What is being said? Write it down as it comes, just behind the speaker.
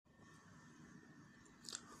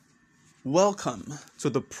Welcome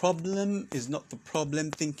to the Problem is Not the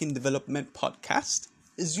Problem Thinking Development podcast.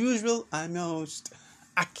 As usual, I'm your host,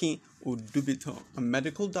 Aki Udubito, a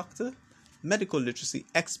medical doctor, medical literacy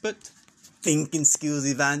expert, thinking skills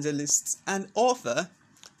evangelist, and author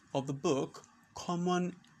of the book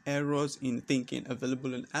Common Errors in Thinking,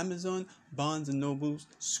 available on Amazon, Barnes & Nobles,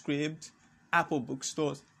 Scribd, Apple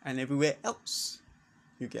bookstores, and everywhere else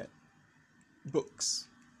you get books.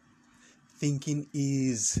 Thinking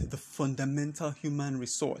is the fundamental human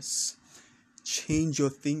resource. Change your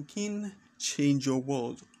thinking, change your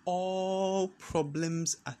world. All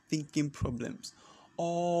problems are thinking problems.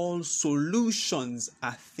 All solutions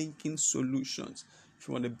are thinking solutions. If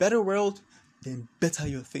you want a better world, then better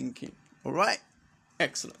your thinking. All right?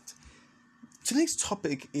 Excellent. Today's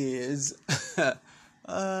topic is, it's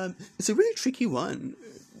a really tricky one.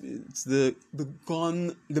 It's the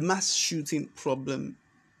mass shooting problem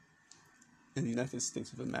in the United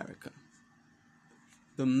States of America.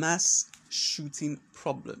 The mass shooting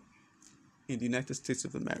problem in the United States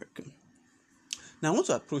of America. Now, I want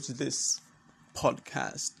to approach this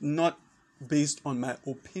podcast not based on my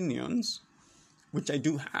opinions, which I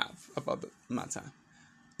do have about the matter.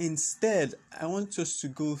 Instead, I want us to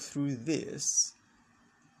go through this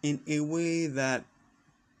in a way that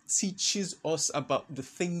teaches us about the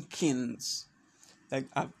thinkings. Like,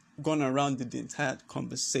 I've gone around the entire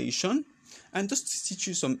conversation, and just to teach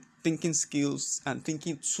you some thinking skills and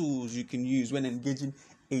thinking tools you can use when engaging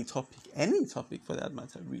a topic, any topic for that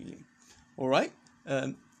matter, really. All right?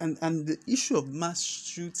 And the issue of mass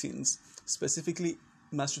shootings, specifically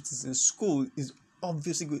mass shootings in school, is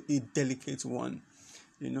obviously a delicate one.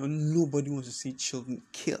 You know, nobody wants to see children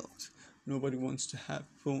killed. Nobody wants to have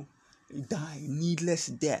people die, needless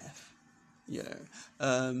death. Yeah.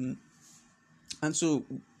 And so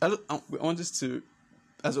I want us to,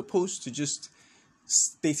 as opposed to just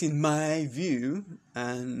stating my view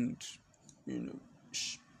and,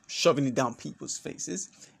 shoving it down people's faces,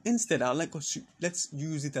 instead I'd like us to, let's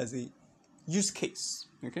use it as a use case,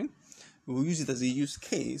 okay? We'll use it as a use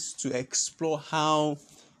case to explore how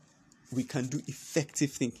we can do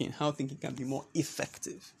effective thinking, how thinking can be more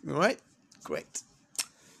effective, all right? Great.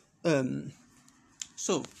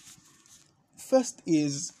 So, first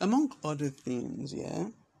is, among other things,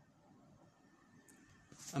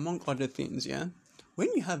 when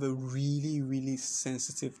you have a really, really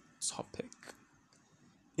sensitive topic,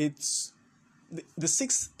 it's the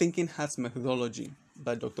Six Thinking Hats methodology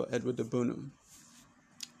by Dr. Edward de Bono.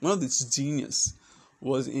 One of its genius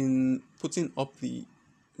was in putting up the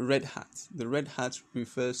red hat. The red hat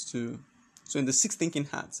refers to, so in the Six Thinking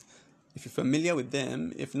Hats, if you're familiar with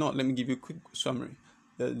them, if not, let me give you a quick summary.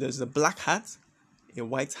 There's a black hat, a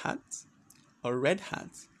white hat, a red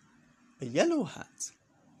hat, a yellow hat,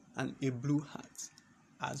 and a blue hat,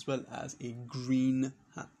 as well as a green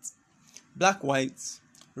hat. Black, white,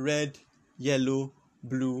 red, yellow,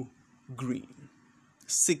 blue, green.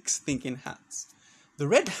 6 thinking hats. The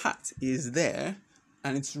red hat is there,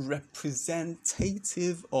 and it's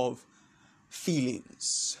representative of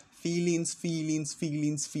feelings.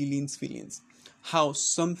 How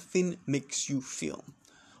something makes you feel.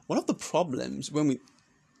 One of the problems when we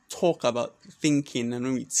talk about thinking and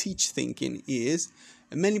when we teach thinking is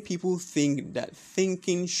many people think that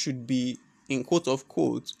thinking should be, in quote of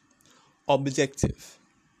quote, objective.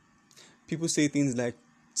 People say things like,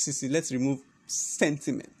 Sissy, let's remove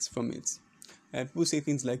sentiment from it. People say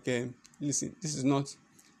things like, listen,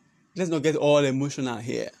 let's not get all emotional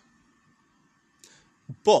here.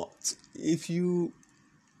 But if you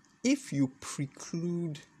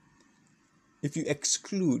exclude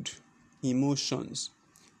emotions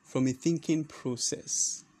from a thinking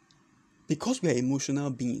process, because we are emotional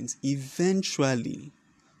beings, eventually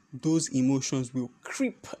those emotions will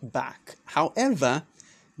creep back. However,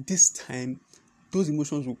 this time, those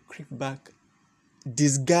emotions will creep back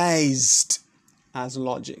disguised as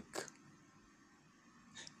logic.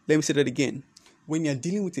 Let me say that again. When you're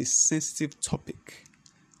dealing with a sensitive topic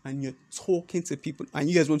and you're talking to people and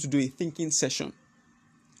you guys want to do a thinking session,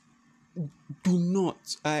 do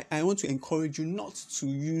not, I want to encourage you not to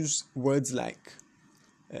use words like,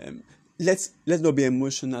 let's not be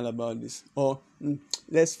emotional about this, or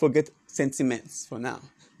let's forget sentiments for now.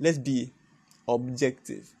 Let's be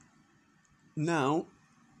objective. Now,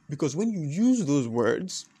 because when you use those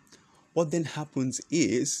words, what then happens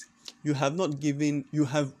is you have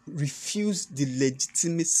refused the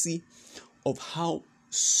legitimacy of how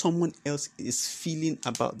someone else is feeling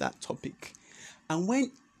about that topic. And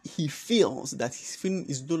when he feels that his feeling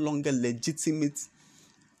is no longer legitimate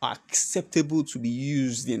or acceptable to be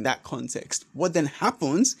used in that context, what then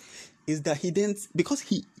happens is that he then, because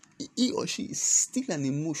he he or she is still an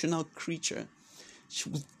emotional creature.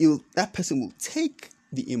 That person will take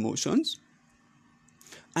the emotions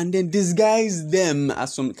and then disguise them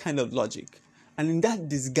as some kind of logic. And in that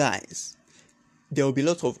disguise, there will be a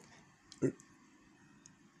lot of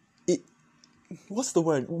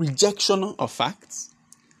rejection of facts,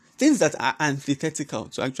 things that are antithetical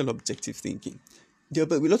to actual objective thinking. There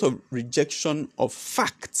will be a lot of rejection of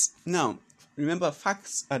facts. Now, remember,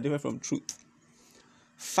 facts are different from truth.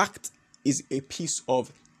 Fact is a piece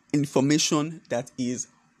of information that is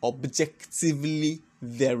objectively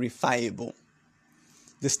verifiable.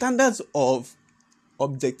 The standards of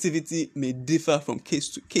objectivity may differ from case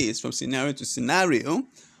to case, from scenario to scenario,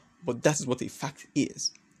 but that is what a fact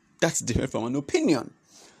is. That's different from an opinion.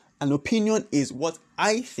 An opinion is what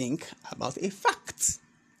I think about a fact.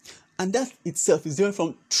 And that itself is different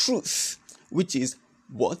from truth, which is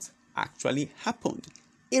what actually happened,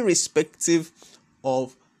 irrespective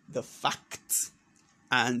of the fact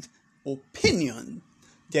and opinion.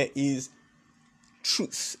 There is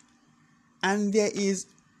truth, and there is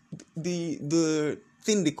the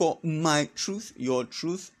thing they call my truth, your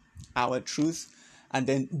truth, our truth, and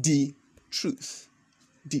then the truth.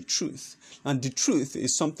 The truth. And the truth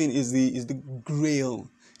is the grail,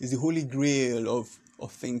 is the holy grail of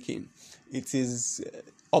thinking. It is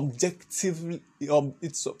objectively,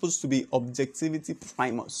 it's supposed to be objectivity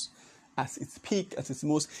primus. At its peak, at its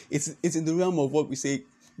most, it's in the realm of what we say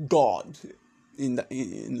God, in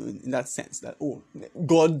that sense, that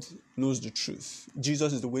God knows the truth.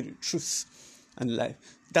 Jesus is the way, the truth, and life.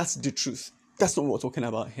 That's the truth. That's not what we're talking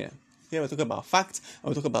about here. Here we're talking about facts, and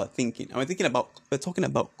we're talking about thinking, and we're talking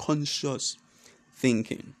about conscious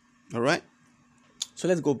thinking. All right. So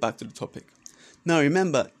let's go back to the topic. Now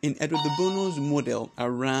remember, in Edward de Bono's model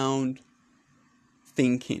around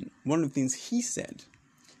thinking, one of the things he said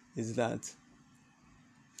is that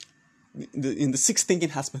in the 6 thinking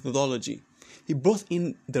hats methodology, he brought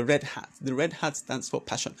in the red hat. The red hat stands for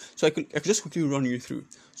passion. So I could just quickly run you through.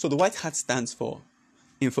 So the white hat stands for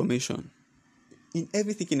information. In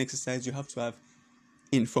every thinking exercise, you have to have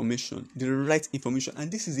information, the right information.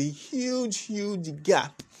 And this is a huge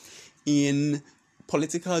gap in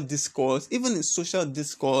political discourse, even in social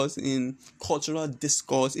discourse, in cultural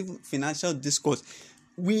discourse, even financial discourse.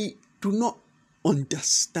 We do not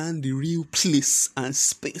understand the real place and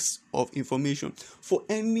space of information. For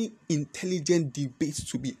any intelligent debate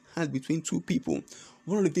to be had between two people,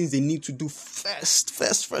 one of the things they need to do first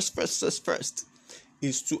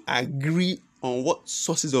is to agree on what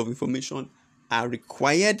sources of information are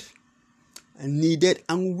required and needed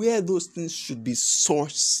and where those things should be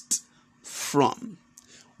sourced from.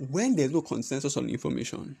 When there's no consensus on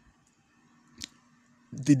information,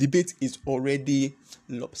 the debate is already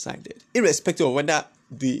lopsided, irrespective of whether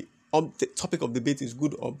the topic of debate is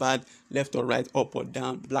good or bad, left or right, up or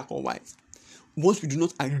down, black or white. Once we do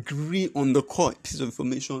not agree on the core piece of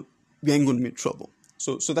information, we ain't going to make trouble.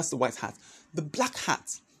 So that's the white hat. The black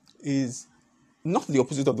hat is not the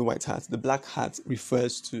opposite of the white hat. The black hat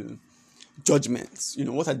refers to judgments.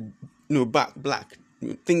 What are black.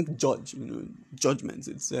 Think judge. Judgments.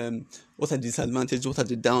 It's what are the disadvantages? What are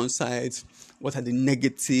the downsides? What are the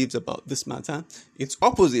negatives about this matter? Its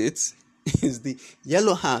opposite is the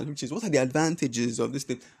yellow hat, which is what are the advantages of this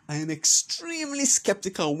thing. I am extremely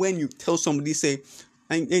skeptical when you tell somebody,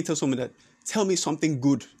 tell me something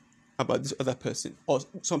good about this other person or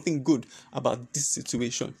something good about this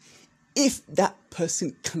situation. If that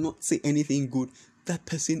person cannot say anything good, that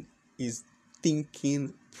person is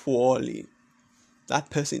thinking poorly. That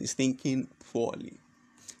person is thinking poorly.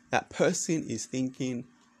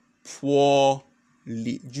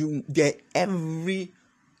 Every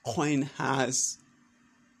coin has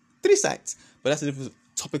 3 sides, but that's a different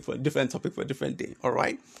topic for a different day. All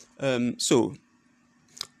right. So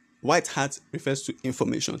white hat refers to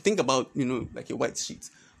information. Think about like a white sheet,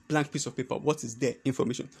 blank piece of paper. What is there?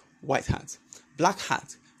 Information. White hat. Black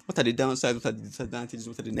hat. What are the downsides? What are the disadvantages?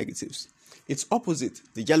 What are the negatives? Its opposite,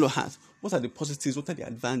 the yellow hat. What are the positives? What are the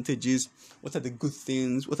advantages? What are the good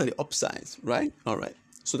things? What are the upsides? Right? All right.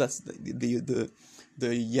 So that's the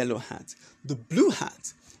yellow hat. The blue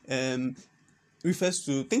hat refers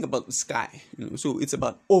to, think about the sky. So it's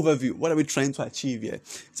about overview. What are we trying to achieve here?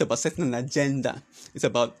 It's about setting an agenda. It's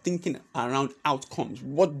about thinking around outcomes.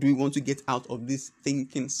 What do we want to get out of this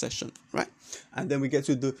thinking session, right? And then we get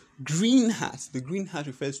to the green hat. The green hat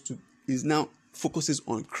focuses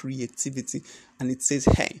on creativity, and it says,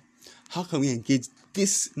 hey, how can we engage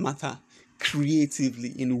this matter creatively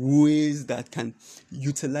in ways that can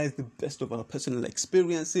utilize the best of our personal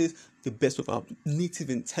experiences, the best of our native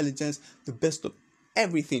intelligence, the best of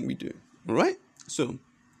everything we do. All right? So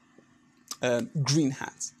green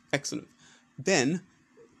hat. Excellent. Then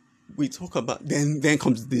we talk about, then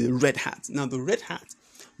comes the red hat. Now, the red hat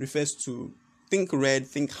refers to think red,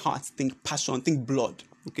 think heart, think passion, think blood.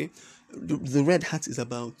 Okay, the red hat is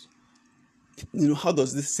about, how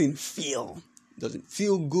does this thing feel? Does it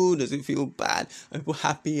feel good? Does it feel bad? Are people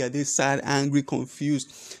happy? Are they sad, angry,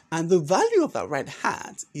 confused? And the value of that red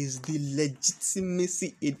hat is the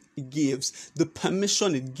legitimacy it gives, the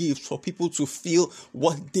permission it gives for people to feel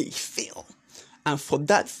what they feel, and for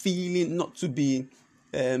that feeling not to be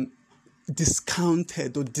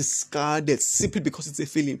discounted or discarded simply because it's a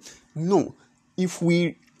feeling. No, if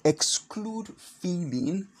we exclude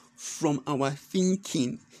feeling from our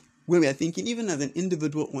thinking, when we are thinking, even as an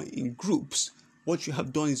individual or in groups, what you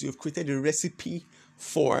have done is you've created a recipe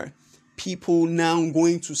for people now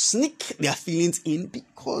going to sneak their feelings in,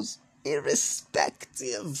 because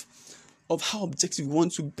irrespective of how objective we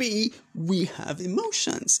want to be, we have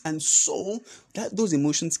emotions. And so that those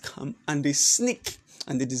emotions come and they sneak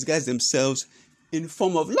and they disguise themselves in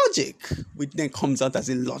form of logic, which then comes out as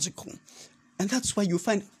illogical. And that's why you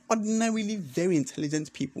find ordinarily very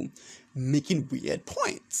intelligent people making weird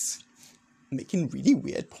points. Making really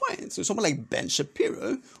weird points. So someone like Ben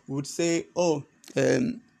Shapiro would say, a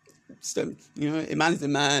man is a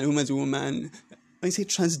man, a woman is a woman. When you say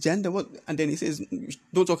transgender, what? And then he says,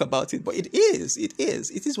 don't talk about it. But it is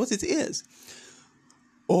what it is.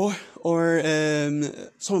 Or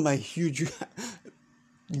some of my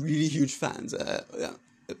really huge fans,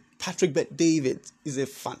 Patrick Bet-David is a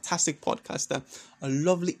fantastic podcaster, a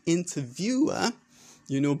lovely interviewer,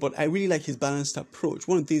 but I really like his balanced approach.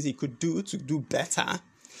 One of the things he could do to do better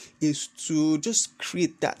is to just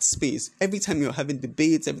create that space. Every time you're having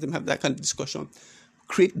debates, every time you have that kind of discussion,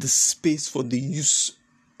 create the space for the use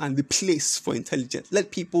and the place for intelligence.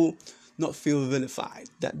 Let people not feel vilified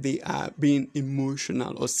that they are being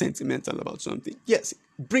emotional or sentimental about something. Yes,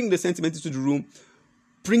 bring the sentiment into the room,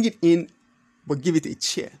 bring it in, but give it a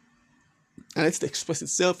chair. And let it express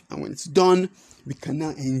itself. And when it's done, we can now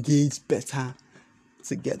engage better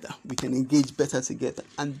together.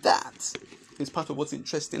 And that is part of what's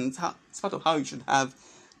interesting. It's part of how you should have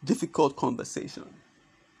difficult conversation.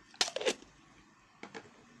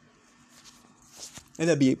 Let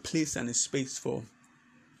there be a place and a space for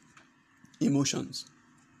emotions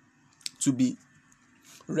to be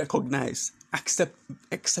recognized,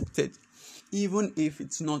 accepted, even if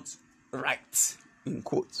it's not right, in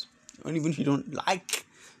quotes, or even if you don't like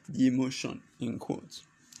the emotion, in quotes.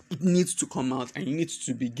 It needs to come out, and it needs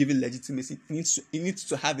to be given legitimacy. It needs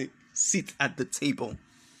to have a seat at the table,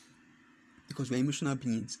 because we're emotional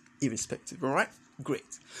beings, irrespective. All right,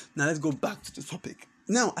 great. Now let's go back to the topic.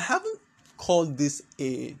 Now, I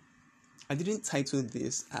didn't title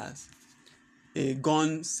this as a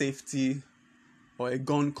gun safety or a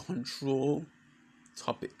gun control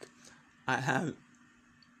topic. I have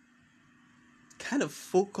kind of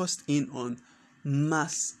focused in on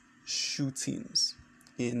mass shootings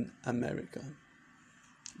in America.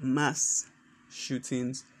 Mass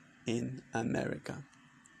shootings in America.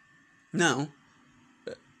 Now,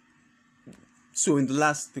 so in the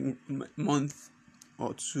last month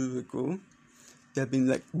or two ago, there have been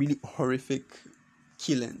like really horrific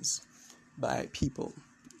killings by people.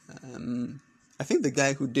 I think the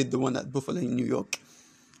guy who did the one at Buffalo in New York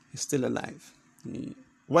is still alive. The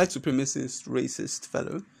white supremacist, racist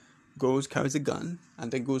fellow carries a gun,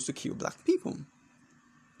 and then goes to kill black people,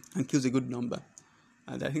 and kills a good number.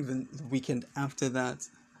 And I think the weekend after that,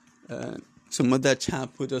 some other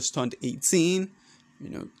chap who just turned 18,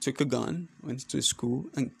 took a gun, went to school,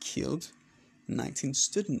 and killed 19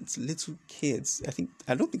 students, little kids.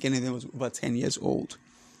 I don't think any of them was over 10 years old.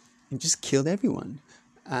 And just killed everyone,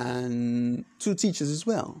 and 2 teachers as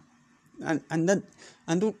well. And that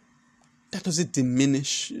doesn't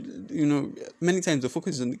diminish. Many times the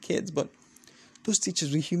focus is on the kids, but those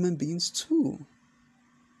teachers were human beings too.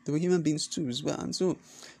 They were human beings too as well. And so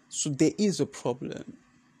there is a problem.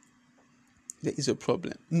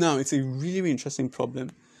 Now, it's a really, really interesting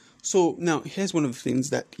problem. So now here's one of the things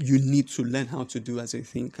that you need to learn how to do as a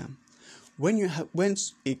thinker. When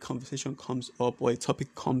a conversation comes up or a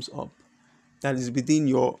topic comes up that is within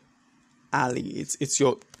your alley, it's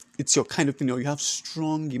your kind of thing, or you have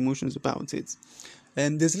strong emotions about it,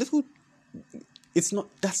 and that's not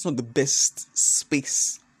the best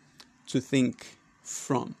space to think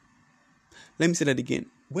from. Let me say that again.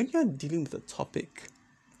 When you're dealing with a topic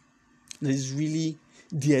that is really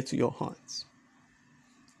dear to your heart,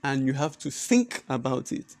 and you have to think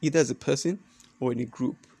about it, either as a person or in a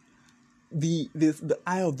group, the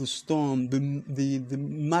eye of the storm, the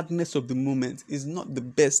madness of the moment is not the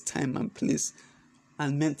best time and place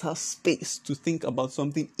and mental space to think about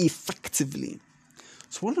something effectively.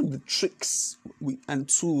 So one of the tricks and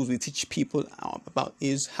tools we teach people about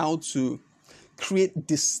is how to create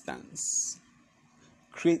distance.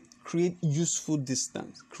 Create useful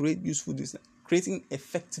distance. Creating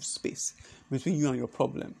effective space between you and your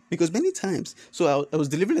problem. Because many times, so I was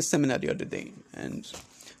delivering a seminar the other day, and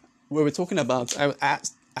we were talking about, I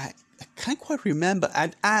can't quite remember,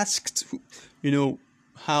 I'd asked,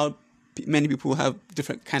 how many people have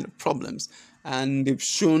different kind of problems, and they've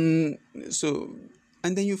shown,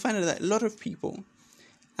 and then you find out that a lot of people,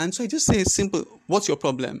 and so I just say simple, what's your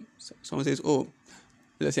problem? So someone says,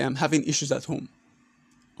 let's say I'm having issues at home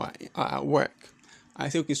or at work. I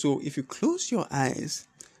say, okay, so if you close your eyes,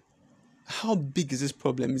 how big is this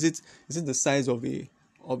problem? Is it the size of a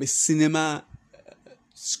cinema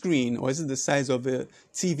screen, or is it the size of a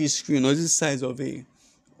TV screen, or is it the size of a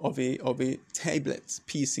tablet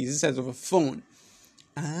PC? Is it the size of a phone?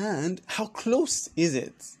 And how close is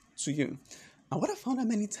it to you? And what I found out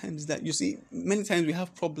many times is that, you see, many times we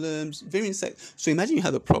have problems very inside. So imagine you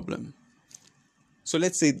have a problem. So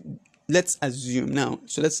let's assume now.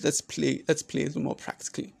 So let's play it a little more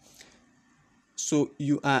practically. So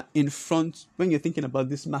you are in front, when you're thinking about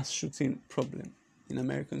this mass shooting problem in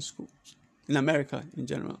American schools, in America in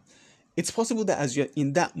general, it's possible that as you're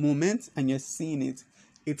in that moment and you're seeing it,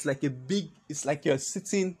 it's like you're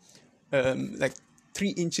sitting like 3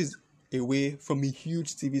 inches away from a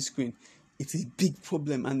huge TV screen. It's a big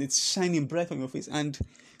problem and it's shining bright on your face. And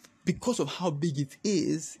because of how big it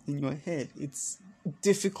is in your head, it's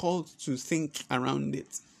difficult to think around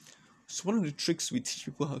it. So one of the tricks we teach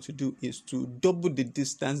people how to do is to double the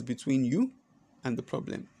distance between you and the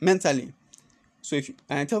problem mentally. So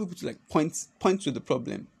I tell people to like point to the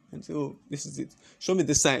problem and say, this is it. Show me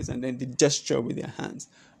the size, and then the gesture with their hands.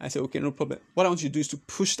 I say, okay, no problem. What I want you to do is to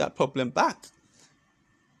push that problem back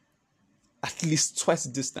at least twice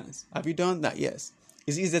the distance. Have you done that? Yes.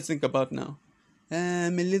 It's easier to think about now. A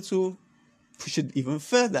little, push it even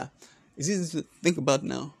further. It's easier to think about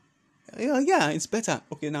now. Yeah, it's better.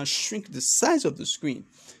 Okay, now shrink the size of the screen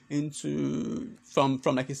from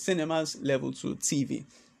like a cinema's level to TV.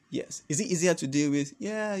 Yes. Is it easier to deal with?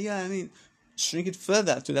 Yeah. I mean, shrink it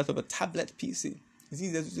further to that of a tablet PC. It's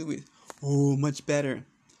easier to deal with. Much better.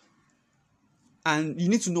 And you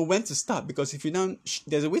need to know when to stop, because if you don't,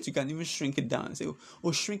 there's a way you can even shrink it down and say,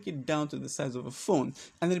 shrink it down to the size of a phone.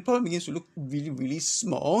 And then the problem begins to look really, really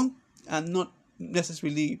small and not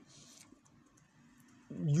necessarily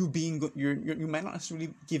you might not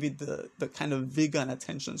necessarily give it the kind of vigor and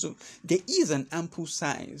attention. So there is an ample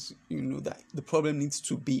size, that the problem needs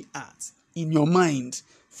to be at in your mind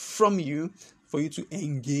from you for you to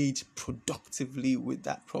engage productively with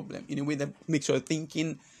that problem in a way that makes your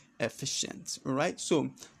thinking efficient. All right. So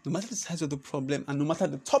no matter the size of the problem and no matter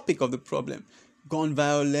the topic of the problem, gun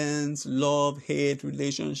violence, love, hate,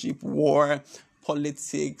 relationship, war,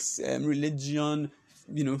 politics, religion,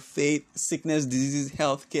 faith, sickness, diseases,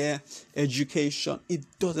 healthcare, education. It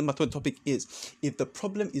doesn't matter what the topic is. If the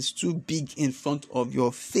problem is too big in front of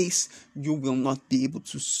your face, you will not be able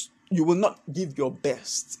to, you will not give your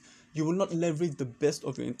best. You will not leverage the best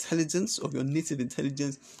of your intelligence, of your native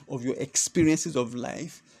intelligence, of your experiences of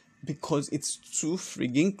life, because it's too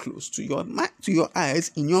frigging close to your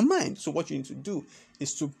eyes in your mind. So what you need to do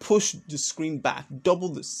is to push the screen back, double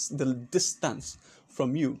the distance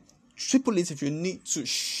from you. Triple it if you need to,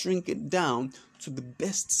 shrink it down to the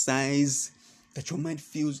best size that your mind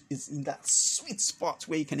feels is in that sweet spot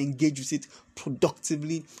where you can engage with it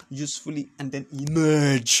productively, usefully, and then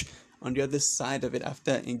emerge on the other side of it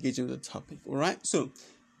after engaging with the topic. All right. So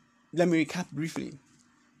let me recap briefly.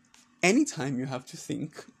 Anytime you have to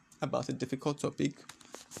think about a difficult topic,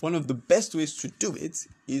 one of the best ways to do it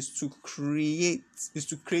is to create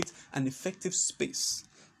an effective space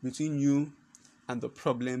between you and the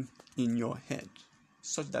problem in your head,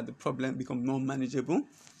 such that the problem becomes more manageable,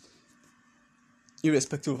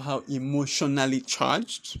 irrespective of how emotionally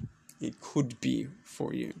charged it could be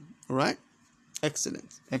for you. All right?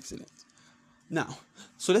 Excellent. Now,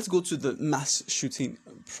 so let's go to the mass shooting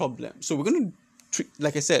problem. So we're going to,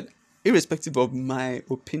 like I said, irrespective of my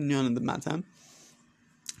opinion on the matter,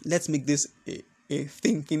 let's make this a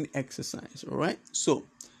thinking exercise. All right? So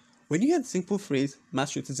when you hear the simple phrase,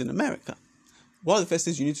 mass shootings in America, one of the first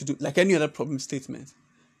things you need to do, like any other problem statement,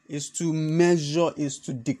 is to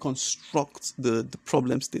deconstruct the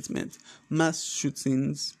problem statement. Mass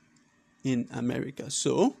shootings in America.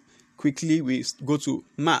 So quickly we go to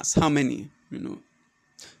mass. How many? And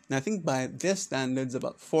I think by their standards,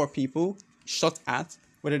 about 4 people shot at,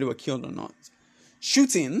 whether they were killed or not.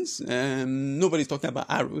 Shootings, nobody's talking about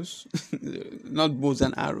arrows, not bows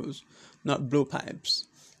and arrows, not blowpipes.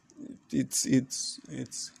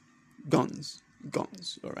 It's guns,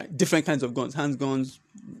 all right? Different kinds of guns, handguns,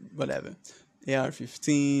 whatever,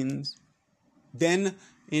 AR-15s. Then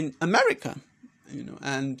in America,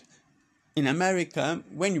 and in America,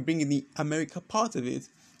 when you bring in the America part of it,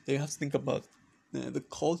 you have to think about the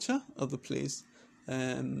culture of the place,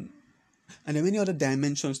 and there are many other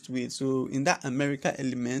dimensions to it. So in that America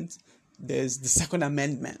element, there's the Second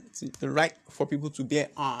Amendment, the right for people to bear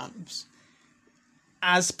arms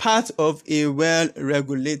as part of a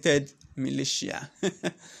well-regulated militia.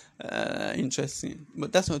 Interesting.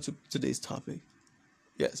 But that's not today's topic.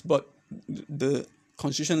 Yes, but the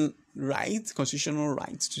constitutional right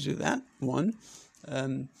to do that, one.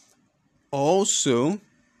 Also,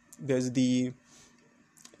 there's the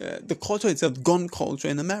culture itself, gun culture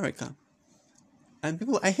in America. And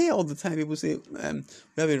I hear all the time people say, we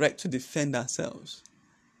have a right to defend ourselves.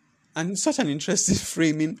 And it's such an interesting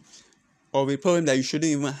framing of a problem that you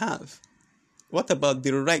shouldn't even have. What about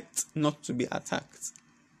the right not to be attacked?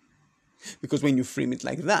 Because when you frame it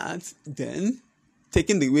like that, then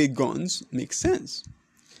taking away guns makes sense.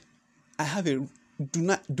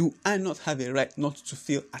 Do I not have a right not to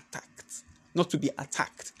feel attacked? Not to be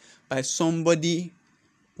attacked by somebody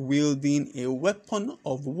wielding a weapon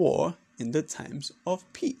of war in the times of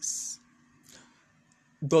peace?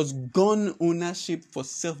 Does gun ownership for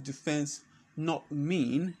self-defense not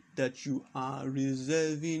mean that you are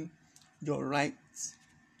reserving your right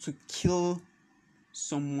to kill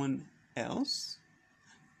someone else?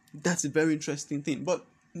 That's a very interesting thing. But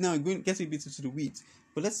now going to get a bit into the weeds.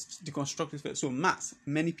 But let's deconstruct it first. So mass,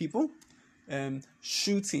 many people,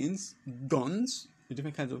 shootings, guns, the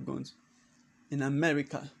different kinds of guns. In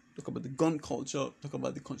America, talk about the gun culture, talk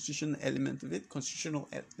about the constitutional element of it, constitutional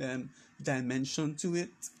dimension to it,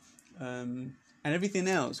 and everything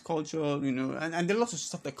else, culture, and there are lots of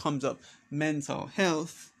stuff that comes up. Mental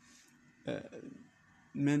health,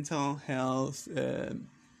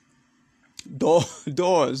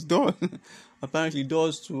 doors. Apparently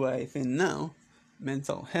doors to, I think now,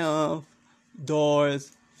 mental health,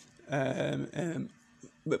 doors,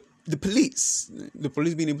 but the police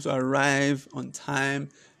being able to arrive on time,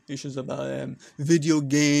 issues about video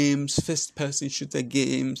games, first-person shooter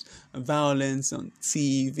games, violence on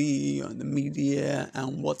TV, on the media,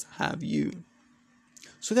 and what have you.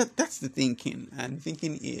 So that's the thinking, and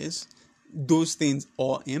thinking is those things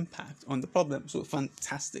all impact on the problem. So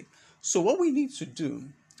fantastic. So what we need to do,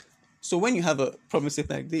 so when you have a problem set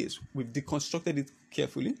like this, we've deconstructed it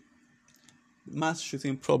carefully. Mass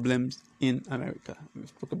shooting problems in America. We've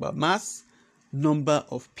spoken about mass, number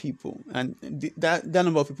of people, and that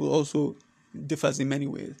number of people also differs in many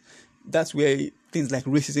ways. That's where things like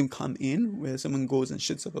racism come in, where someone goes and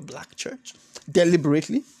shoots up a black church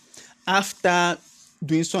deliberately after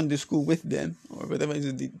doing Sunday school with them or whatever.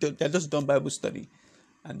 They're just done Bible study,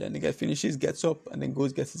 and then the guy finishes, gets up, and then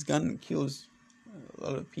goes, gets his gun, and kills a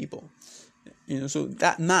lot of people. So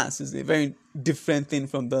that mass is a very different thing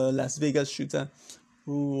from the Las Vegas shooter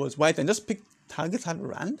who was white and just picked targets at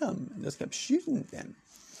random and just kept shooting them.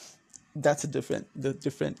 That's the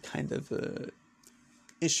different kind of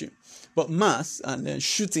issue. But mass and then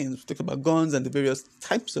shootings, we talk about guns and the various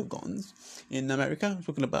types of guns in America. We're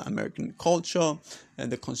talking about American culture and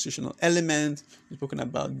the constitutional element. We're talking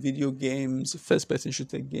about video games, first-person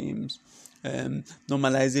shooter games,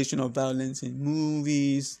 normalization of violence in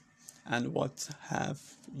movies, and what have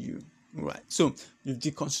you. Right. So you've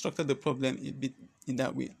deconstructed the problem a bit in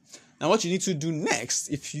that way. Now, what you need to do next,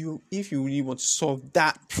 if you really want to solve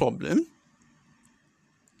that problem,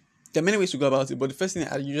 there are many ways to go about it. But the first thing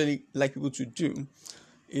I usually like people to do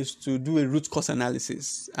is to do a root cause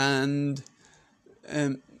analysis. And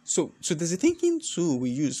so there's a thinking tool we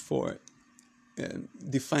use for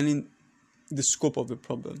defining the scope of the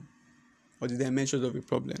problem or the dimensions of a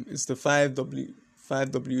problem. It's the 5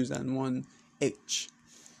 W's and 1 H.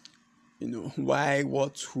 Why,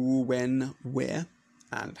 what, who, when, where,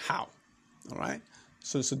 and how. All right.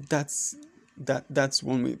 So that's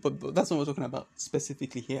one way, but that's not what we're talking about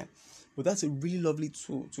specifically here. But that's a really lovely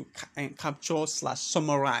tool to capture /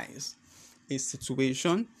 summarize a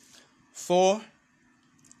situation for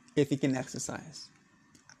a thinking exercise.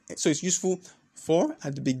 So it's useful for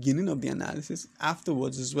at the beginning of the analysis,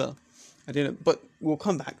 afterwards as well. But we'll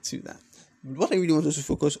come back to that. What I really want us to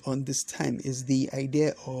focus on this time is the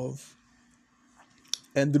idea of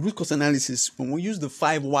the root cause analysis. When we use the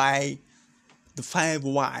 5 whys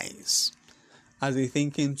as a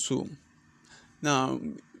thinking tool. Now,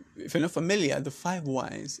 if you're not familiar, the 5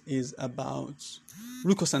 whys is about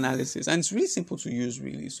root cause analysis, and it's really simple to use,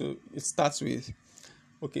 really. So it starts with,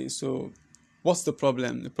 okay, so what's the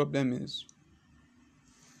problem? The problem is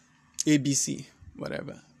ABC,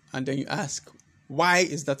 whatever. And then you ask, why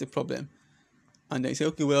is that a problem? And then you say,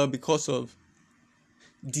 okay, well, because of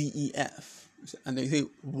DEF. And then you say,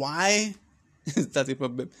 why is that a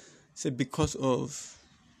problem? Say, because of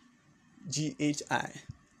GHI.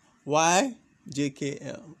 Why?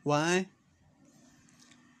 JKL. Why?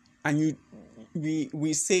 And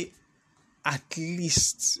we say at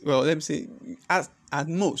least, well, let me say at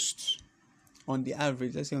most, on the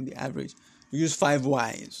average, let's say on the average, we use 5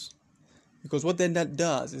 whys. Because what then that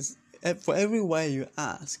does is, for every why you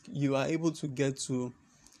ask, you are able to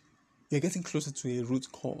you're getting closer to a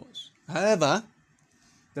root cause. However,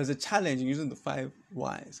 there's a challenge in using the 5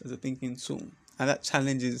 whys as a thinking tool. And that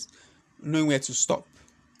challenge is knowing where to stop.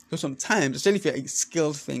 So sometimes, especially if you're a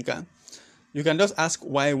skilled thinker, you can just ask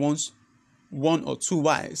why once, 1 or 2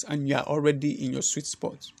 whys, and you're already in your sweet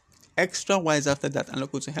spot. Extra whys after that are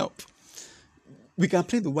not going to help. We can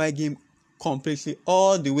play the why game completely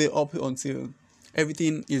all the way up until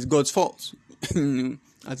everything is God's fault,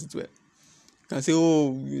 as it were. You can say,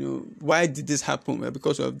 oh, why did this happen? Well,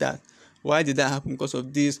 because of that. Why did that happen? Because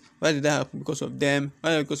of this. Why did that happen? Because of them.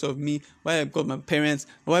 Why because of me? Why because of my parents?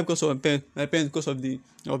 Why because of my parents? Because of the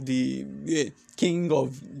king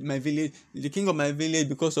of my village. The king of my village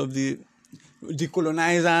because of the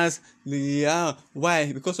colonizers.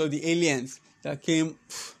 Why? Because of the aliens that came.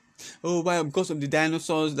 Oh, why? Because of the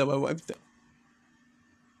dinosaurs that were wiped.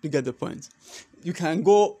 You get the point. You can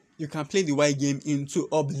play the why game into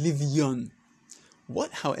oblivion.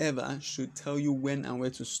 What, however, should tell you when and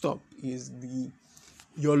where to stop is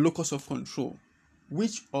your locus of control.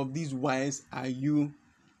 Which of these whys are you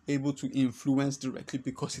able to influence directly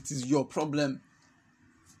because it is your problem?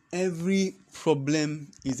 Every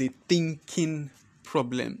problem is a thinking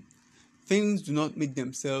problem. Things do not make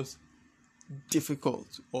themselves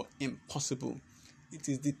difficult or impossible. It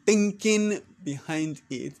is the thinking behind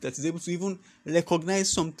it that is able to even recognize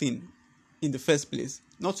something in the first place.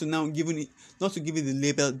 Not to give it the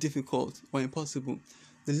label difficult or impossible.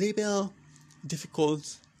 The label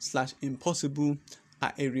difficult / impossible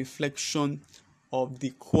are a reflection of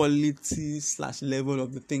the quality / level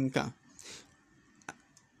of the thinker,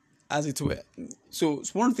 as it were. So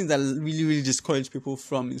one of the things that really, really discourage people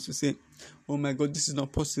from is to say, oh my God, this is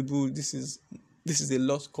not possible. This is a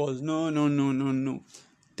lost cause. No.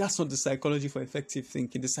 That's not the psychology for effective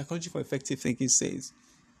thinking. The psychology for effective thinking says,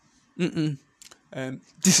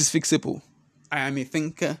 this is fixable. I am a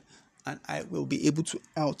thinker and I will be able to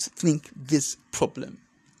outthink this problem.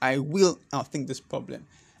 I will outthink this problem.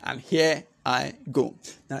 And here I go.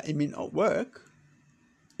 Now, it may not work.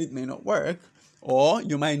 Or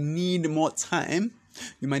you might need more time.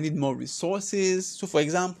 You might need more resources. So, for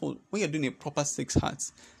example, when you're doing a proper 6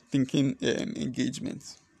 hearts thinking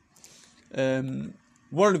engagement, one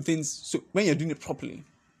of the things, so when you're doing it properly,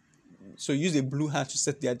 so use a blue hat to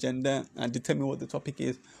set the agenda and determine what the topic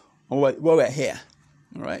is or why we're here.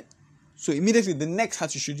 All right. So immediately the next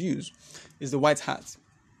hat you should use is the white hat.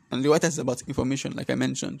 And the white hat is about information, like I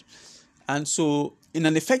mentioned. And so in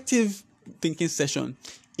an effective thinking session,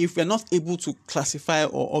 if we're not able to classify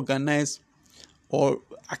or organize or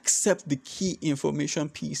accept the key information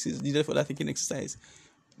pieces needed for that thinking exercise,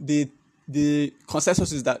 the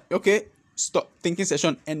consensus is that, okay, stop, thinking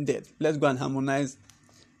session ended. Let's go and harmonize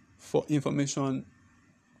for information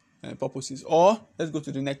purposes. Or let's go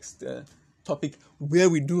to the next topic where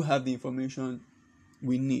we do have the information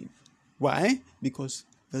we need. Why? Because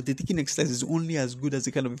the thinking exercise is only as good as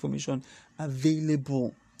the kind of information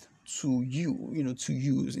available to you, to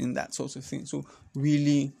use in that sort of thing. So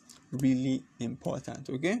really, really important,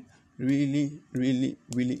 okay? Really, really,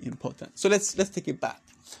 really important. So let's take it back.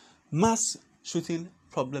 Mass shooting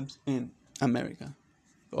problems in America,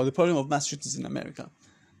 or the problem of mass shootings in America.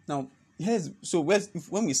 Now,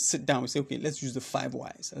 when we sit down, we say, okay, let's use the 5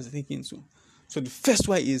 whys as a thinking tool. So the first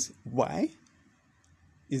why is, why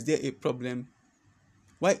is there a problem?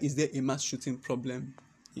 Why is there a mass shooting problem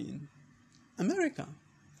in America?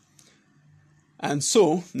 And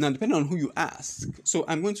so, now depending on who you ask, so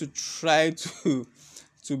I'm going to try to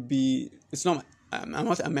be, I'm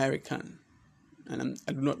not American, and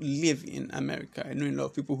I do not live in America. I know a lot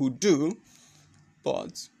of people who do,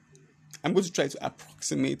 but I'm going to try to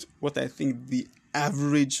approximate what I think the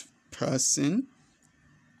average person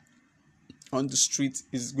on the street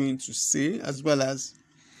is going to say, as well as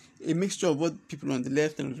a mixture of what people on the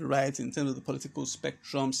left and on the right in terms of the political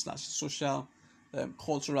spectrum / social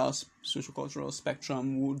cultural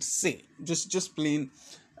spectrum would say. Just plain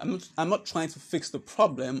I'm not trying to fix the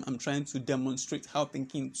problem. I'm trying to demonstrate how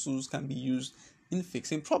thinking tools can be used in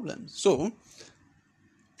fixing problems. So,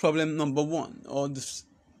 problem number one, or this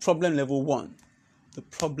problem level one, the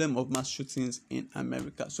problem of mass shootings in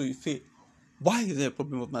America. So you say, why is there a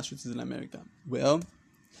problem of mass shootings in America? Well,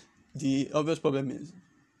 the obvious problem is,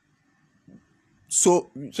 so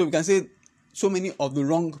we can say so many of the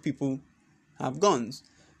wrong people have guns.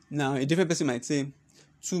 Now, a different person might say,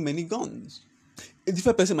 too many guns. A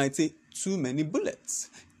different person might say, too many bullets.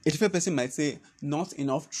 A different person might say, not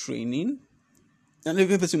enough training. And a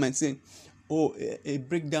different person might say, a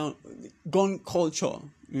breakdown, gun culture,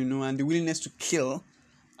 and the willingness to kill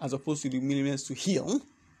as opposed to the willingness to heal.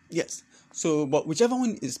 Yes. So, but whichever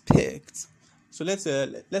one is picked, so let's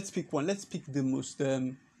pick one. Let's pick the most,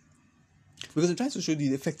 because I'm trying to show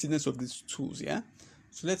the effectiveness of these tools, yeah?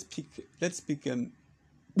 So let's pick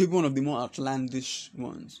maybe one of the more outlandish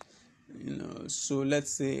ones, So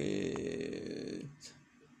let's say,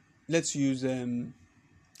 let's use one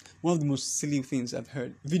of the most silly things I've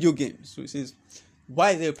heard, video games. So it says,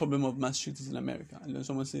 why is there a problem of mass shootings in America? And then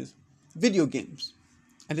someone says, video games.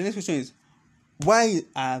 And the next question is, why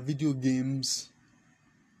are video games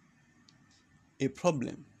a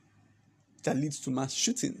problem that leads to mass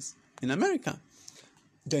shootings in America?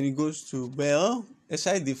 Then it goes to, well,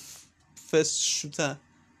 aside the first shooter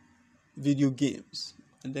video games.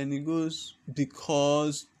 And then it goes,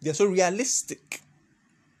 because they're so realistic.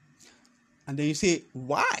 And then you say,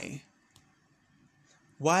 why?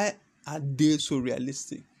 Why are they so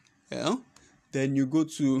realistic? Yeah? Then you go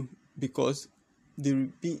to, because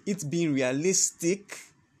it's being realistic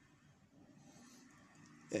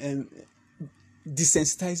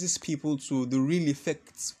desensitizes people to the real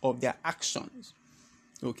effects of their actions.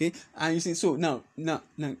 Okay? And you see, so now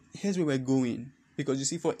here's where we're going. Because you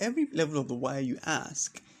see, for every level of the why you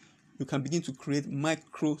ask, you can begin to create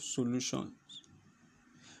micro solutions.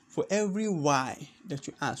 For every why that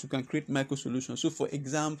you ask, you can create micro solutions. So, for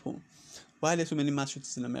example, why are there so many mass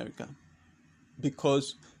shootings in America?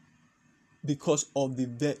 Because of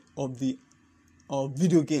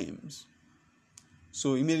video games.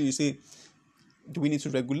 So immediately you say, do we need to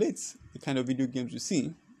regulate the kind of video games we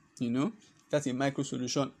see? That's a micro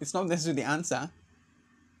solution. It's not necessarily the answer.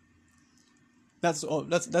 That's all.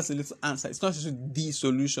 That's a little answer. It's not necessarily the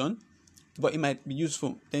solution, but it might be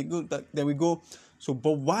useful. Then we go. So,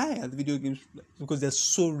 but why are the video games? Because they're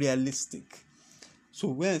so realistic. So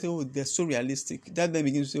when I say, they're so realistic, that then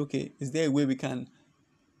begins to say, okay, is there a way we can?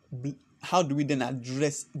 How do we then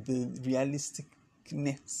address the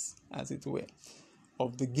realisticness, as it were,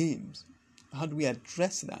 of the games? How do we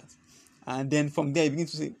address that? And then from there, you begin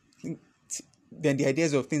to say, then the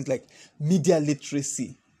ideas of things like media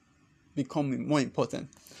literacy become more important.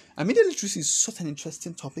 And media literacy is such an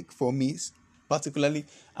interesting topic for me, particularly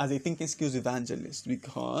as a thinking skills evangelist,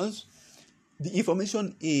 because the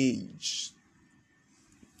information age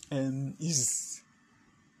is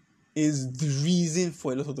the reason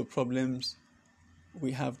for a lot of the problems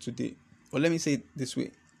we have today. Or let me say it this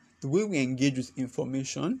way. The way we engage with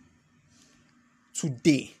information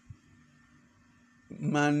today,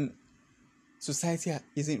 society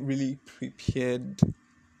isn't really prepared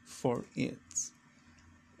for it.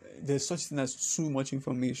 There's such a thing as too much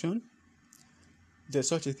information. There's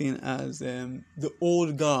such a thing as the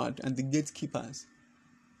old guard and the gatekeepers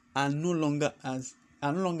are no longer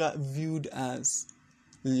viewed as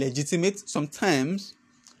legitimate. Sometimes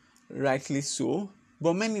rightly so,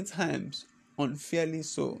 but many times unfairly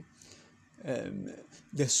so.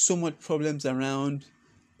 There's so much problems around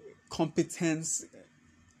competence,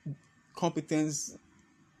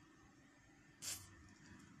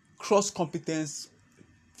 cross-competence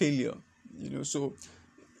failure. So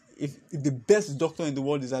if the best doctor in the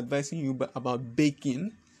world is advising you about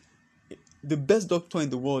baking, the best doctor in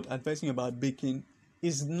the world advising you about baking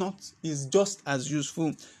is just as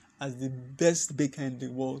useful as the best baker in the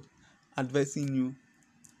world advising you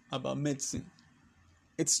about medicine.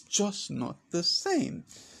 It's just not the same.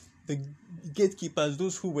 The gatekeepers,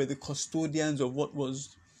 those who were the custodians of what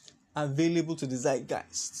was available to the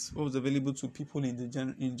zeitgeist, what was available to people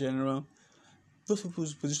in general, those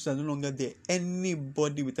people's positions are no longer there.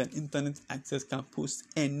 Anybody with an internet access can post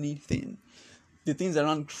anything. The things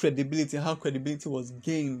around credibility, how credibility was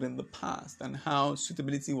gained in the past, and how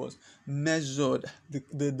suitability was measured,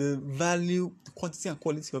 the value, the quantity and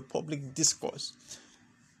quality of public discourse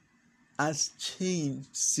has changed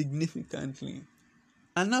significantly.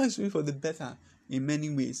 And now it's been for the better in many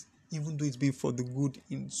ways, even though it's been for the good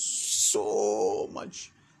in so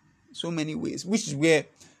many ways, which is where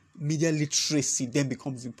media literacy then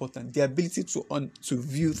becomes important. The ability to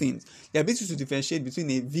view things, the ability to differentiate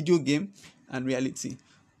between a video game and reality,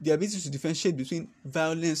 the ability to differentiate between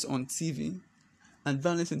violence on TV and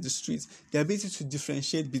violence in the streets, the ability to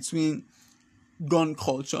differentiate between gun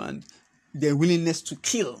culture and the willingness to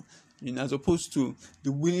kill, as opposed to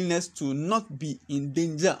the willingness to not be in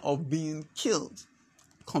danger of being killed,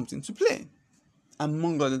 comes into play,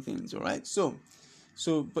 among other things. All right. Let's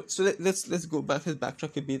go back. Let's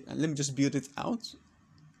backtrack a bit and let me just build it out,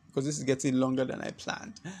 because this is getting longer than I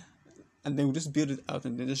planned. And then we'll just build it out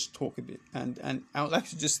and then just talk a bit. And I would like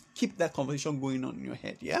to just keep that conversation going on in your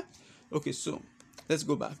head. Yeah. Okay. So let's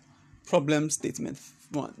go back. Problem statement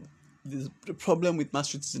 1. The problem with mass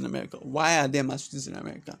shootings in America. Why are there mass shootings in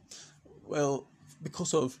America? Well,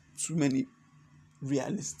 because of too many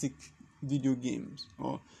realistic video games,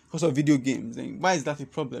 or because of video games. And why is that a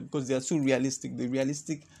problem? Because they are too realistic. The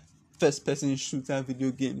realistic first-person shooter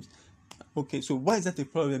video games. Okay, so why is that a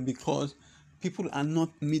problem? Because people are not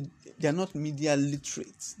media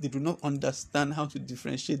literate. They do not understand how to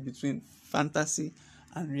differentiate between fantasy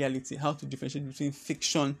and reality, how to differentiate between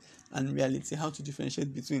fiction and reality, how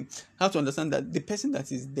to understand that the person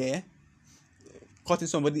that is there cutting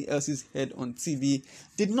somebody else's head on TV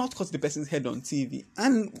did not cut the person's head on TV.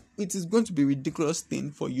 And it is going to be a ridiculous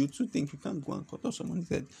thing for you to think you can't go and cut off someone's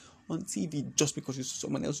head on TV just because you saw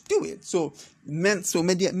someone else do it. So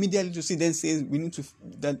media literacy then says we need to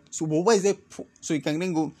that. So but why is there? So you can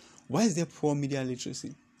then go, why is there poor media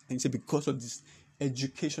literacy? And you say because of these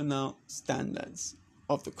educational standards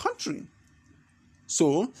of the country.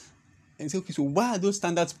 So and say, okay, so why are those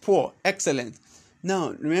standards poor? Excellent.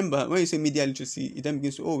 Now remember, when you say media literacy, it then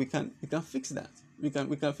begins to we can fix that. We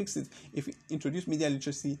can fix it if we introduce media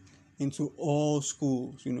literacy into all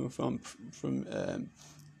schools. From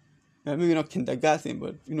maybe not kindergarten,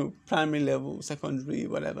 but primary level, secondary,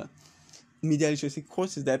 whatever. Media literacy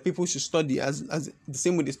courses that people should study as the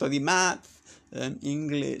same way they study math,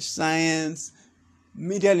 English, science,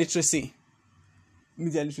 media literacy.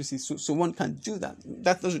 So one can do that.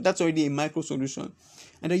 That's already a micro solution.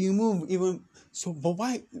 And then you move even so.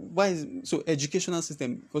 But why is so educational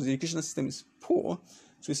system? Because the educational system is poor.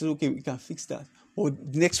 So he says, okay, we can fix that. Or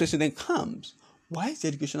the next question then comes: why is the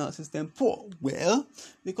educational system poor? Well,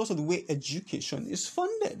 because of the way education is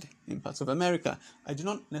funded in parts of America. I do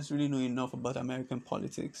not necessarily know enough about American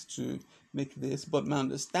politics to make this, but my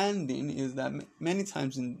understanding is that many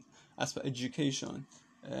times as for education,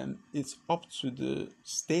 it's up to the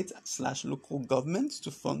state/local governments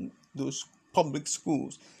to fund those public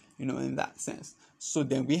schools, in that sense. So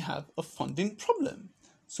then we have a funding problem.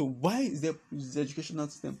 So why is the educational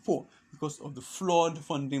system poor? Because of the flawed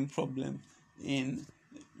funding problem in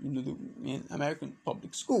in American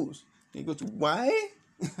public schools. They go to why?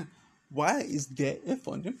 Why is there a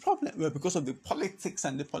funding problem? Well, because of the politics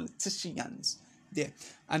and the politicians there.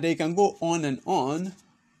 And then you can go on and on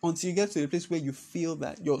until you get to a place where you feel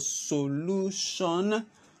that your solution,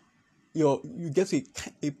 you get to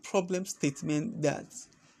a problem statement that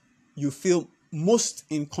you feel most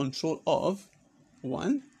in control of,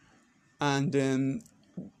 one, and then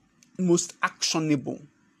most actionable,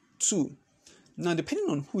 two. Now, depending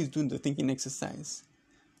on who is doing the thinking exercise,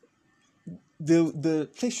 the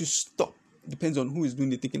place you stop depends on who is doing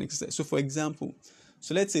the thinking exercise. So, for example,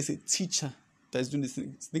 let's say it's a teacher that is doing this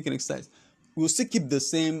thinking exercise. We'll still keep the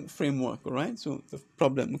same framework, all right? So the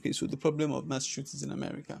problem of mass shootings in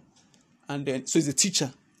America. And then, so it's a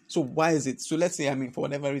teacher. So why is it? So let's say, for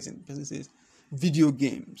whatever reason, the person says video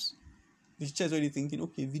games. The teacher is already thinking,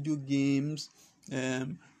 okay, video games,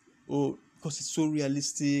 because it's so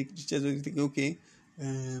realistic. The teacher is already thinking, okay,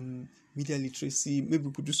 media literacy, maybe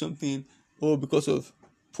we could do something, or because of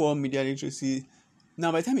poor media literacy.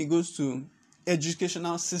 Now, by the time it goes to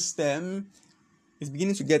educational system, it's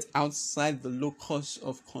beginning to get outside the locus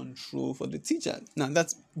of control for the teacher. Now,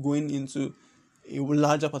 that's going into a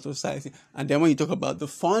larger part of society. And then when you talk about the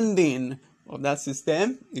funding of that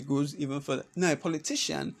system, it goes even further. Now, a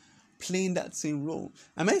politician playing that same role.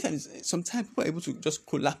 And sometimes people are able to just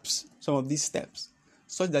collapse some of these steps,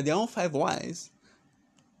 such that their own 5 whys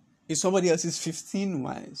is somebody else's 15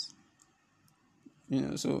 whys.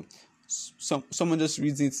 So someone just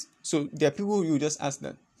reads it. So there are people you just ask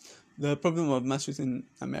that the problem of mass shooting in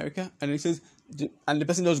America, and it says, and the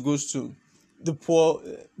person just goes to the poor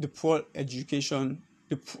education,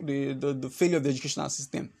 the failure of the educational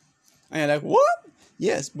system, and you're like, what?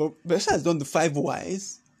 Yes, but the person has done the 5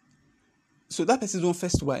 whys. So that person's own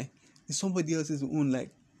first why is somebody else's own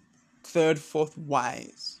 3rd, 4th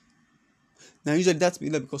whys. Now, usually that's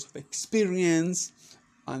because of experience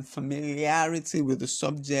and familiarity with the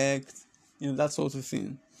subject, that sort of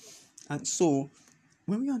thing. And so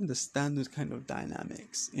when we understand those kind of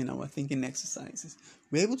dynamics in our thinking exercises,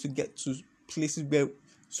 we're able to get to places where,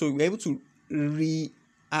 so we're able to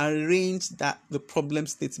rearrange the problem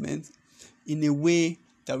statement in a way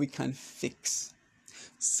that we can fix.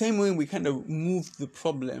 Same way we kind of move the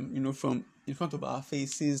problem, from in front of our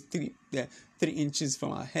faces, 3 inches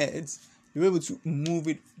from our heads, we're able to move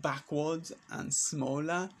it backwards and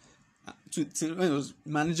smaller to when it was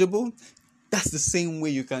manageable. That's the same way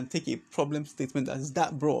you can take a problem statement that is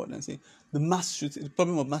that broad and say the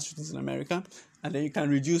problem of mass shootings in America, and then you can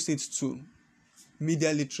reduce it to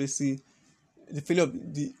media literacy. The failure of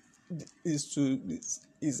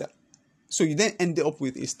so you then end up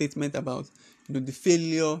with a statement about the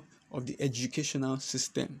failure of the educational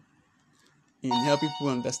system in helping people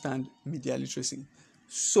understand media literacy.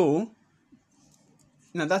 So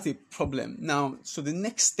now that's a problem. Now, so the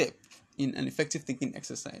next step in an effective thinking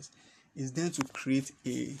exercise is then to create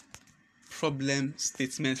a problem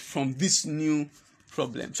statement from this new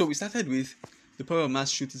problem. So we started with the problem of mass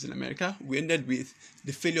shootings in America. We ended with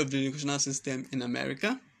the failure of the educational system in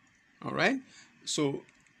America. All right. So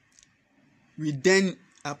we then,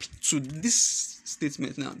 up to this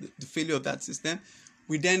statement now, the failure of that system,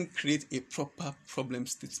 we then create a proper problem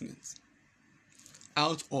statement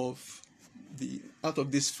out of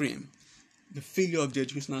this frame, the failure of the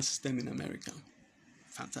educational system in America.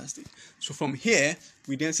 Fantastic. So from here,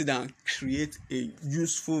 we then sit down and create a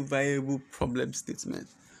useful, viable problem statement,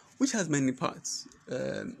 which has many parts.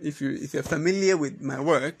 If you're familiar with my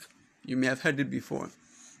work, you may have heard it before,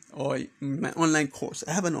 or my online course.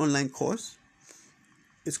 I have an online course.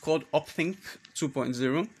 It's called Upthink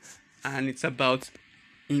 2.0, and it's about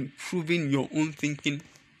improving your own thinking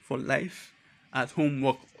for life at home,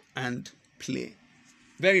 work, and play.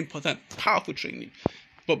 Very important, powerful training.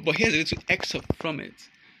 But here's a little excerpt from it.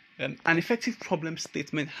 An effective problem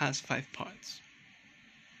statement has 5 parts.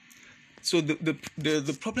 So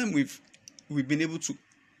the problem we've been able to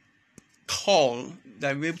call,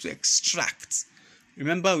 that we're able to extract.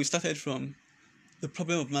 Remember, we started from the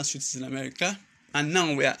problem of mass shootings in America, and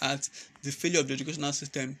now we are at the failure of the educational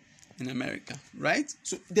system in America, right?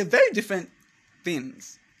 So they're very different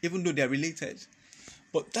things, even though they're related.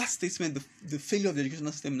 But that statement, the failure of the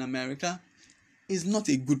educational system in America, is not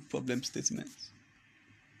a good problem statement.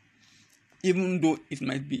 Even though it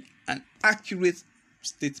might be an accurate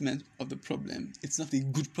statement of the problem, it's not a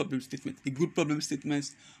good problem statement. A good problem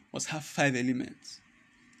statement must have 5 elements.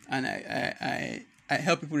 And I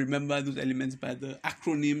help people remember those elements by the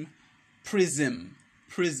acronym PRISM.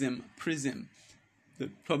 PRISM. The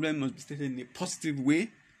problem must be stated in a positive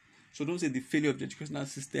way. So don't say the failure of the educational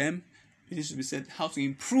system. It needs to be said how to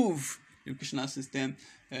improve the educational system.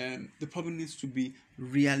 The problem needs to be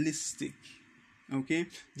realistic. Okay,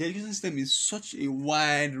 the education system is such a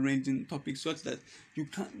wide-ranging topic, such that you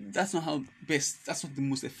can't. That's not the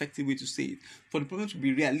most effective way to say it. For the problem to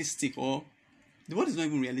be realistic, or the word is not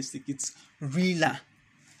even realistic, it's realer.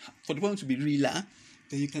 For the problem to be realer,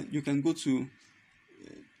 then you can go to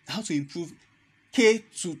how to improve K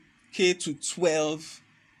to 12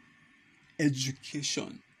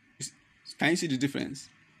 education. Can you see the difference?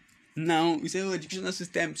 Now you say, educational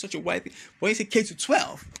system, such a wide thing. But you say K to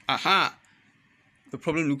 12, the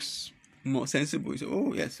problem looks more sensible. You say,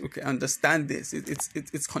 oh yes, okay, I understand this.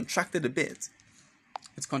 It's contracted a bit.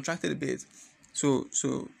 It's contracted a bit. So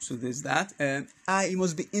there's that. It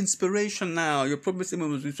must be inspirational. Your problem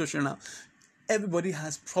statement must be inspirational. Everybody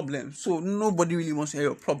has problems, so nobody really wants to hear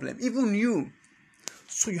your problem, even you.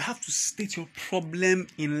 So you have to state your problem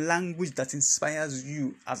in language that inspires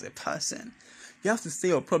you as a person. You have to say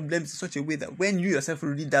your problems in such a way that when you yourself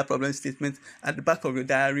read that problem statement at the back of your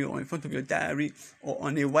diary, or in front of your diary, or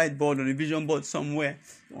on a whiteboard, on a vision board somewhere,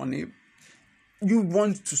 you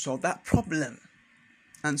want to solve that problem.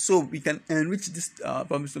 And so we can enrich this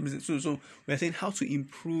problem statement. So we're saying how to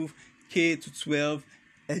improve K to 12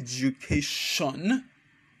 education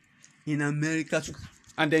in America,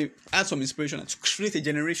 and then add some inspiration to create a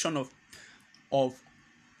generation of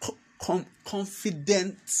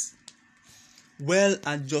confident,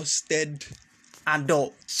 well-adjusted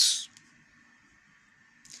adults.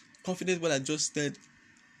 Confident, well-adjusted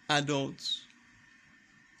adults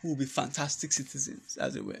who will be fantastic citizens,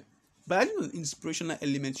 as it were. By adding an inspirational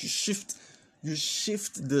element, you shift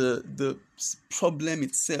the problem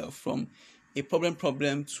itself from a problem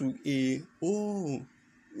to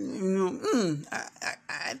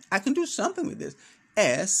I can do something with this.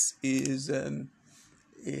 S is you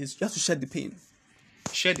have to share the pain.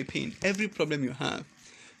 Share the pain. Every problem you have,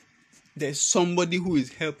 there's somebody who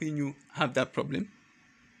is helping you have that problem,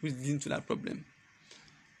 who is leading to that problem.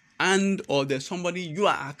 and or there's somebody you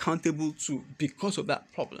are accountable to because of that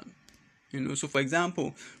problem. So for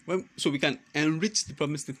example, we can enrich the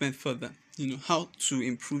problem statement further. How to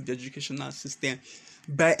improve the educational system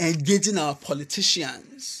by engaging our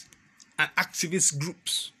politicians and activist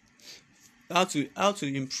groups. How to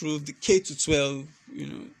improve the K to 12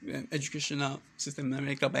 educational system in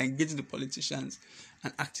America by engaging the politicians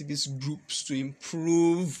and activist groups to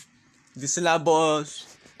improve the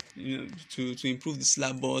syllabus, to improve the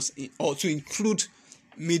syllabus, or to include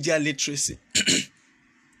media literacy.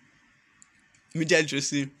 Media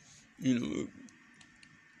literacy,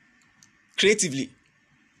 creatively,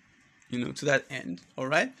 to that end. All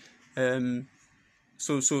right.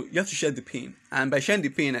 So you have to share the pain, and by sharing the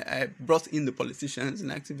pain, I brought in the politicians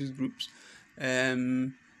and activist groups,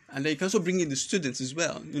 and then you can also bring in the students as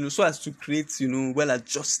well, so as to create,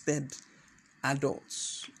 well-adjusted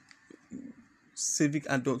adults, civic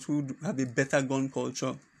adults who have a better gun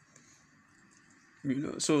culture.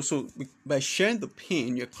 So by sharing the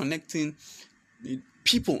pain, you're connecting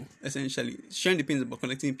people. Essentially, sharing the pain is about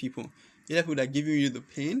connecting people, either people that are giving you the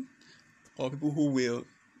pain, or people who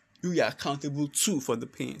you are accountable to for the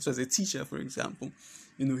pain. So as a teacher, for example,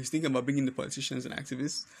 he's thinking about bringing the politicians and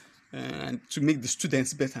activists and to make the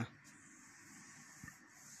students better.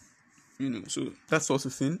 So that's also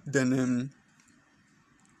thing. Then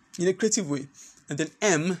in a creative way. And then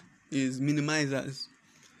M is minimizers.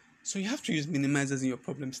 So you have to use minimizers in your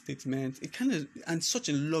problem statement. It and such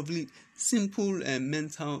a lovely, simple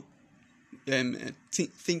mental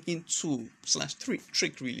thinking tool /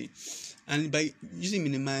 trick really. And by using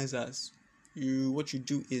minimizers, what you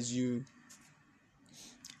do is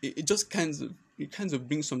it just kind of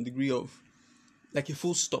brings some degree of like a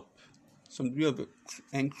full stop, some degree of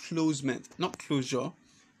enclosement, not closure,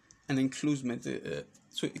 an enclosement.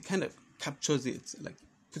 So it kind of captures it, like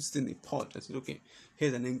puts it in a pod that says, okay,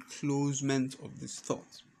 here's an enclosement of this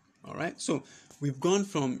thought. All right. So we've gone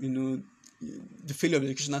from the failure of the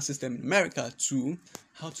educational system in America to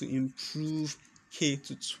how to improve K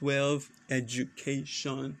to 12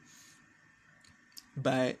 education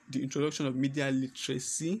by the introduction of media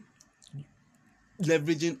literacy,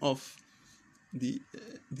 leveraging of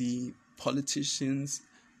the politicians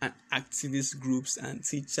and activist groups and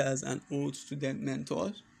teachers and old student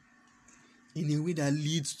mentors in a way that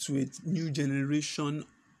leads to a new generation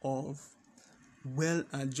of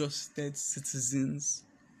well-adjusted citizens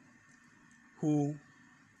who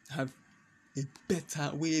have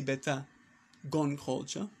a way better gun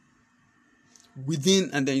culture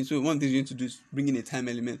and then so one thing you need to do is bring in a time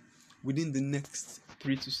element within the next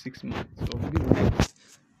 3 to 6 months, or within the next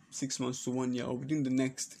 6 months to 1 year, or within the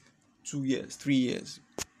next 2 years, 3 years,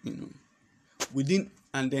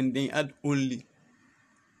 and then they add only.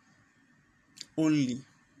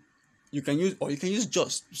 You can use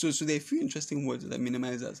just. So there are a few interesting words that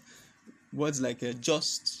minimizers. Words like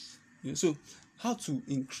just. So how to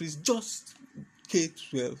increase just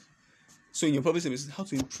K-12. So in your problem statement, how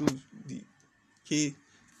to improve the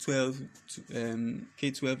K-12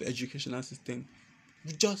 K-12 educational system,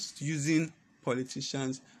 just using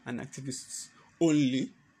politicians and activists only,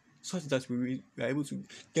 such that we are able to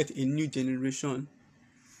get a new generation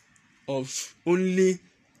of only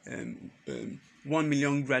 1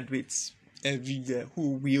 million graduates every year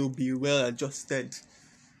who will be well-adjusted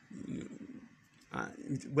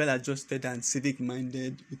and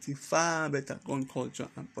civic-minded with a far better gun culture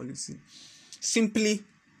and policy. Simply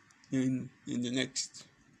in the next.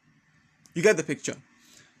 You get the picture.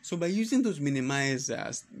 So by using those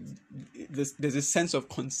minimizers, there's a sense of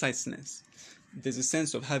conciseness. There's a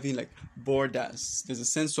sense of having like borders. There's a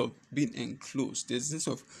sense of being enclosed. There's a sense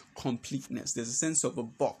of completeness. There's a sense of a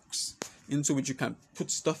box into which you can put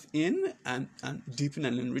stuff in and deepen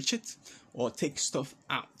and enrich it, or take stuff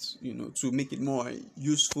out, to make it more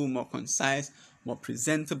useful, more concise, more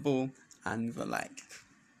presentable, and the like.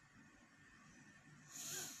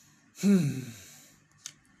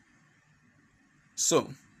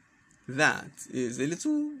 So that is a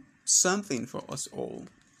little something for us all,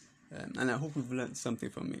 and I hope we've learned something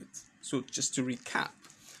from it. So just to recap,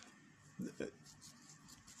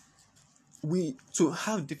 to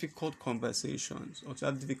have difficult conversations, or to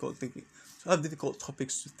have difficult thinking, to have difficult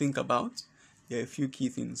topics to think about, there are a few key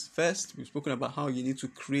things. First, we've spoken about how you need to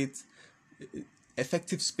create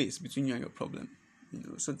effective space between you and your problem.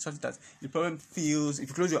 So such that the problem feels, if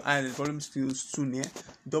you close your eyes, the problem feels too near.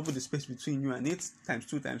 Double the space between you and it, times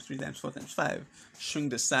 2, times 3, times 4, times 5. Shrink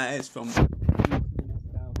the size from style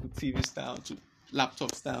to TV style to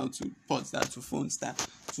laptop style to pod style to phone style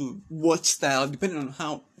to watch style, depending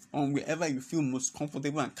on wherever you feel most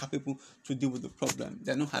comfortable and capable to deal with the problem.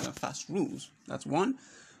 There are no hard and fast rules. That's one.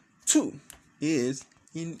 Two is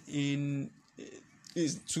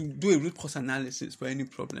is to do a root cause analysis for any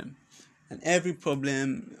problem. And every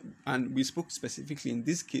problem, and we spoke specifically in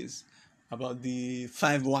this case about the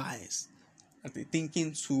 5 whys that we're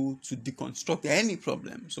thinking to deconstruct any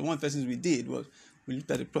problem. So one of the things we did was we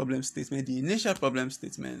looked at the problem statement, the initial problem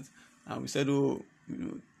statement, and we said, the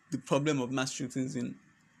problem of mass shootings in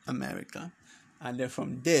America. And then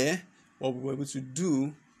from there, what we were able to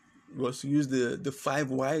do was to use the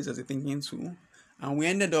 5 whys as a thinking tool. And we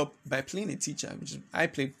ended up by playing a teacher, which is I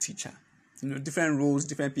played teacher. Different roles,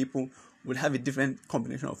 different people would have a different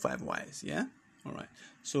combination of 5 whys. Yeah? All right.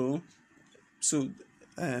 So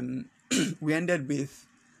we ended with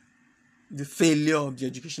the failure of the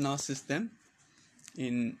educational system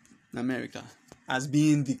in America as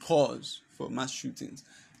being the cause for mass shootings.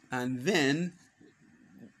 And then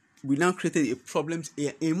we now created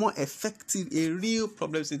a more effective, a real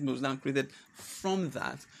problem statement was now created from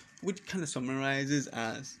that, which kind of summarizes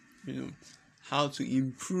as, how to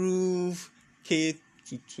improve K1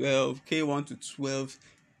 to 12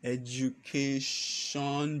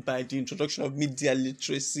 education by the introduction of media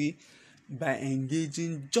literacy, by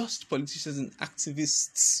engaging just politicians and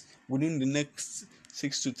activists within the next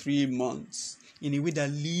 6 to 3 months in a way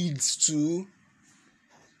that leads to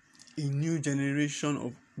a new generation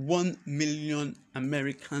of 1 million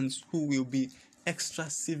Americans who will be extra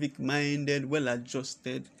civic-minded,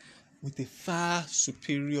 well-adjusted, with a far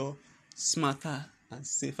superior, smarter, and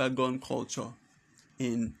safer gun culture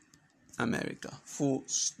in America. Full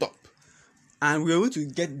stop. And we're able to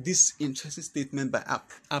get this interesting statement by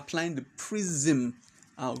applying the PRISM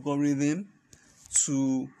algorithm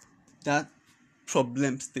to that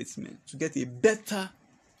problem statement, to get a better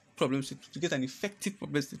problem statement, to get an effective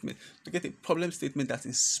problem statement, to get a problem statement that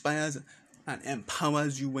inspires and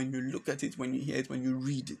empowers you when you look at it, when you hear it, when you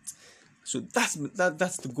read it. So that's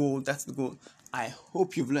the goal. That's the goal. I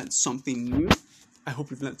hope you've learned something new.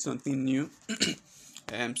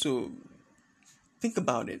 So think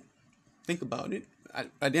about it.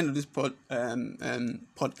 At the end of this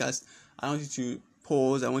podcast, I want you to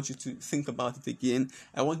pause. I want you to think about it again.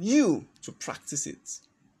 I want you to practice it.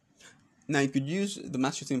 Now, you could use the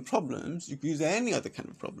mass shooting problems. You could use any other kind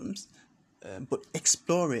of problems, but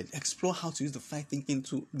explore it. Explore how to use the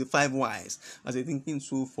 5 whys as a thinking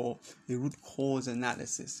tool for a root cause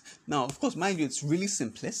analysis. Now, of course, mind you, it's really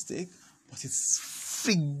simplistic, but it's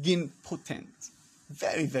friggin' potent.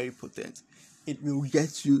 Very, very potent. It will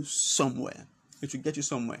get you somewhere. It will get you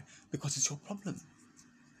somewhere because it's your problem.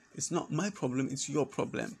 It's not my problem, it's your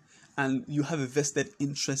problem. And you have a vested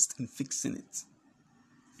interest in fixing it.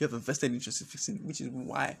 You have a vested interest in fixing it, which is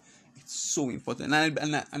why it's so important.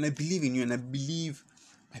 And I believe in you, and I believe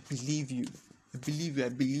you. I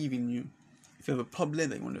believe in you. If you have a problem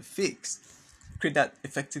that you want to fix, create that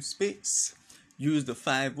effective space, use the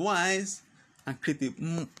 5 whys, and create a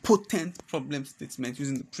potent problem statement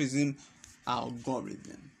using the PRISM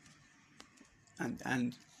algorithm.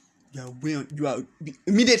 And you are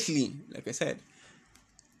immediately, like I said,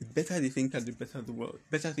 the better the thinker, the better the world.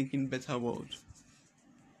 Better thinking, better world.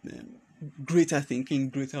 Greater thinking,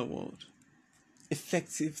 greater world.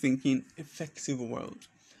 Effective thinking, effective world.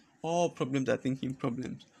 All problems are thinking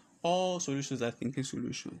problems. All solutions are thinking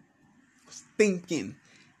solutions. Because thinking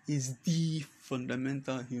is the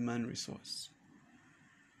fundamental human resource.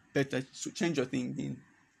 Better to change your thinking,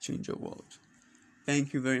 change your world.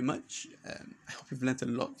 Thank you very much. I hope you've learned a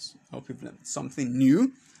lot. I hope you've learned something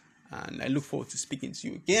new. And I look forward to speaking to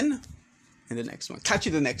you again in the next one. Catch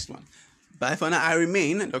you the next one. Bye for now. I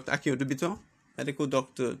remain Dr. Aki Odubito, medical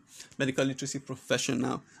doctor, medical literacy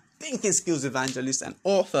professional, thinking skills evangelist, and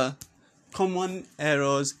author, Common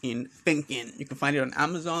Errors in Thinking. You can find it on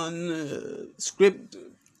Amazon, Script,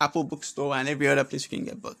 Apple Bookstore, and every other place you can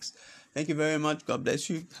get books. Thank you very much. God bless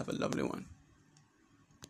you. Have a lovely one.